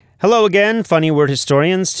Hello again, funny word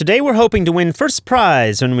historians. Today we're hoping to win first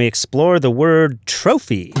prize when we explore the word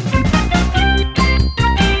trophy.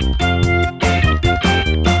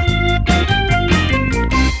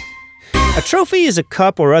 A trophy is a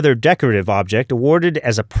cup or other decorative object awarded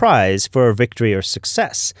as a prize for a victory or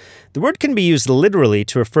success. The word can be used literally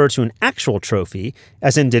to refer to an actual trophy,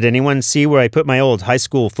 as in, did anyone see where I put my old high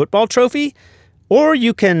school football trophy? Or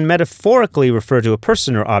you can metaphorically refer to a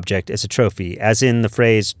person or object as a trophy, as in the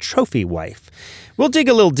phrase trophy wife. We'll dig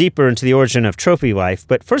a little deeper into the origin of trophy wife,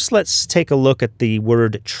 but first let's take a look at the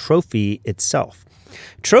word trophy itself.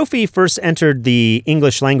 Trophy first entered the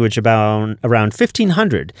English language around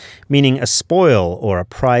 1500, meaning a spoil or a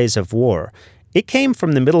prize of war. It came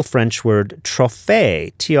from the Middle French word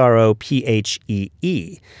trophée,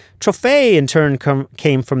 T-R-O-P-H-E-E. Trophée, in turn,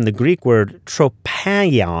 came from the Greek word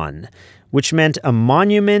tropaion, which meant a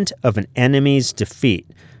monument of an enemy's defeat.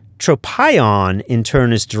 Tropaion, in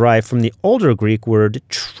turn, is derived from the older Greek word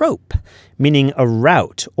trope, meaning a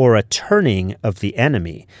rout or a turning of the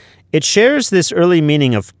enemy. It shares this early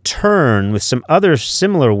meaning of turn with some other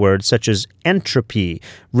similar words such as entropy,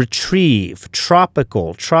 retrieve,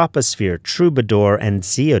 tropical, troposphere, troubadour, and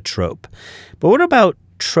zoetrope. But what about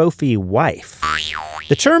trophy wife?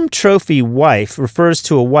 The term trophy wife refers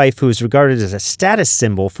to a wife who is regarded as a status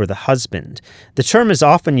symbol for the husband. The term is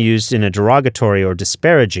often used in a derogatory or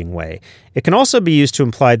disparaging way. It can also be used to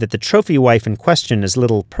imply that the trophy wife in question has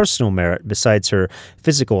little personal merit besides her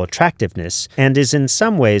physical attractiveness, and is in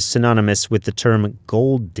some ways synonymous with the term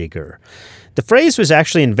gold digger. The phrase was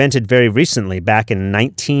actually invented very recently, back in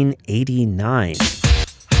 1989.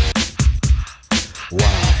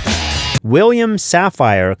 Wow. William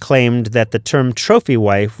Safire claimed that the term trophy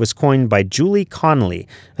wife was coined by Julie Connolly,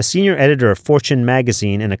 a senior editor of Fortune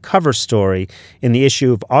magazine, in a cover story in the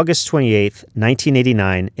issue of August 28,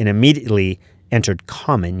 1989, and immediately entered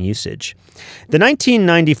common usage. The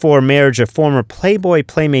 1994 marriage of former Playboy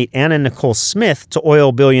playmate Anna Nicole Smith to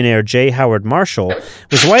oil billionaire J. Howard Marshall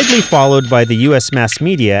was widely followed by the U.S. mass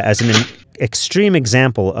media as an extreme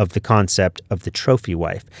example of the concept of the trophy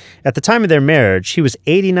wife. At the time of their marriage, he was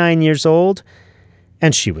 89 years old,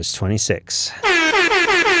 and she was 26.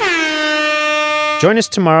 Join us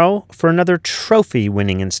tomorrow for another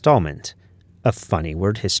trophy-winning installment of Funny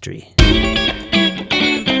Word History.